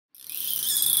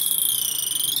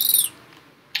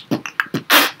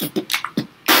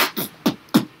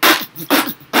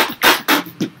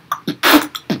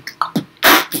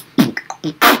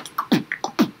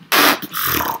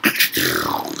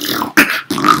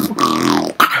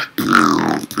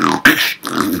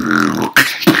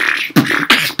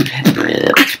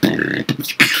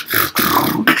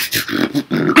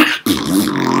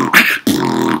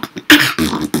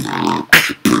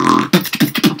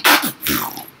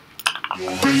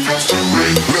Let's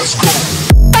go.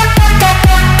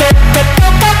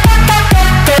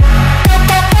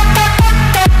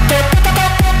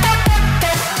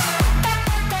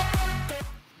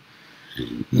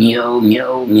 Meow,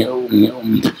 meow, meow, meow.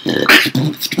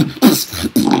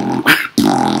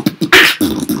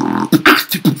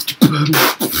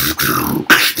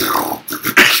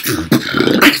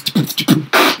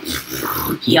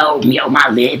 Yo, yo, my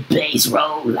lid bass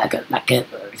roll like an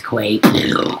earthquake.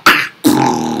 No,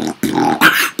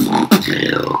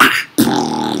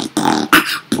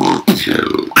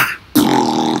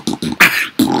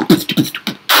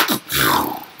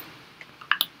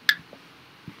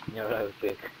 that was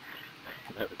sick.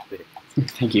 That was sick.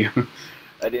 Thank you.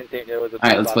 I didn't think there was a.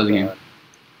 Alright, let's play the game.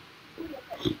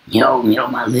 Yo, yo,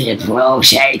 my lid roll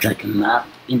shake like an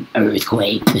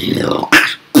earthquake.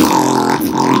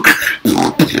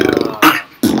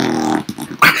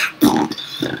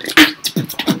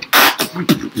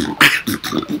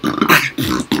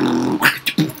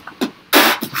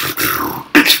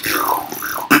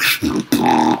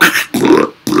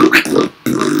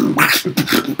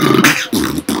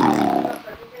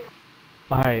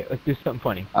 Alright, let's do something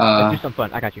funny. Let's do something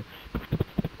fun. I got you.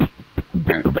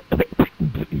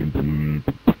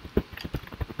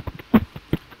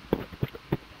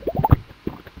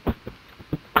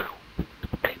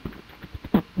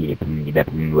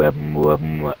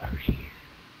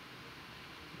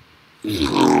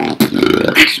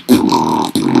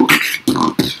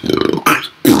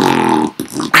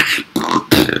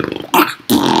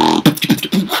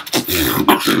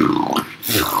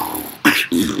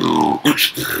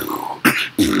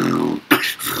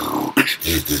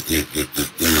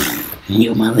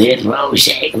 Yo, my lid roll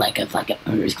shake like a fucking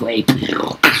earthquake.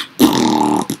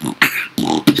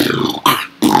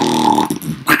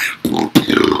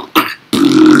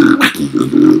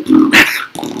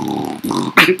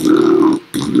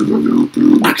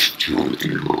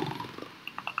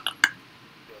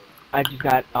 I just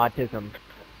got autism.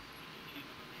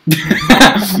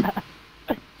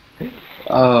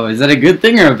 Oh, is that a good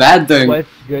thing or a bad thing? What's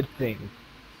good things?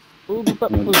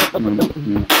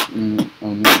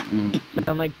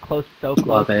 I'm like close, so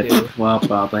close to.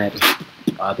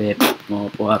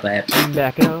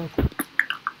 Back it up.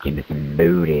 Give me some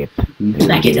booty.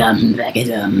 Back it up, back it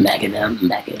up, back it up,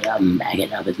 back it up, back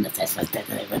it up with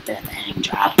the thing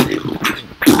drop.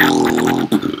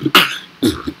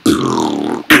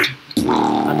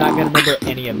 I'm not gonna remember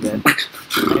any of this.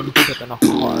 I'm tripping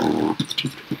hard.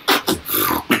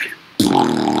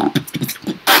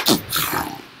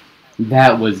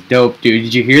 That was dope, dude.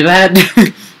 Did you hear that?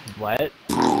 What?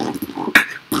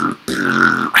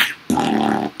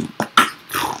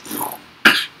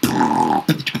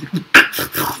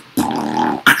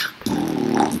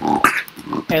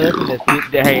 Hey, listen to this.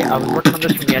 Hey, I was working on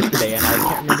this from yesterday, and I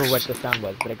can't remember what the sound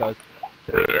was, but it goes.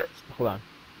 Hold on.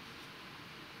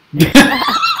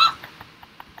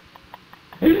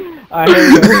 Alright,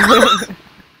 here we go.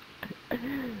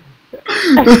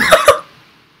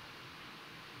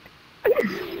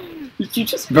 Did you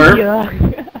just burp? Yeah.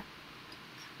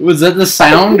 Was that the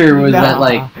sound, or was that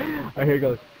like... Alright, here it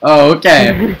goes. Oh,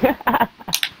 okay.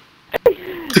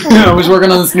 I was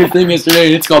working on this new thing yesterday,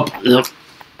 and it's called...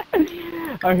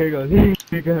 Oh, here it goes. Here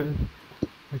it goes.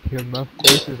 Okay, my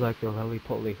face is like a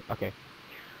roly-poly. Okay.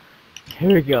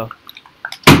 Here we go.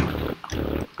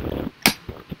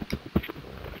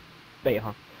 Wait,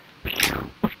 huh?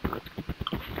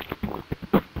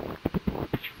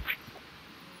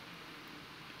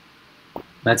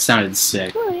 That sounded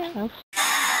sick. Oh, yeah.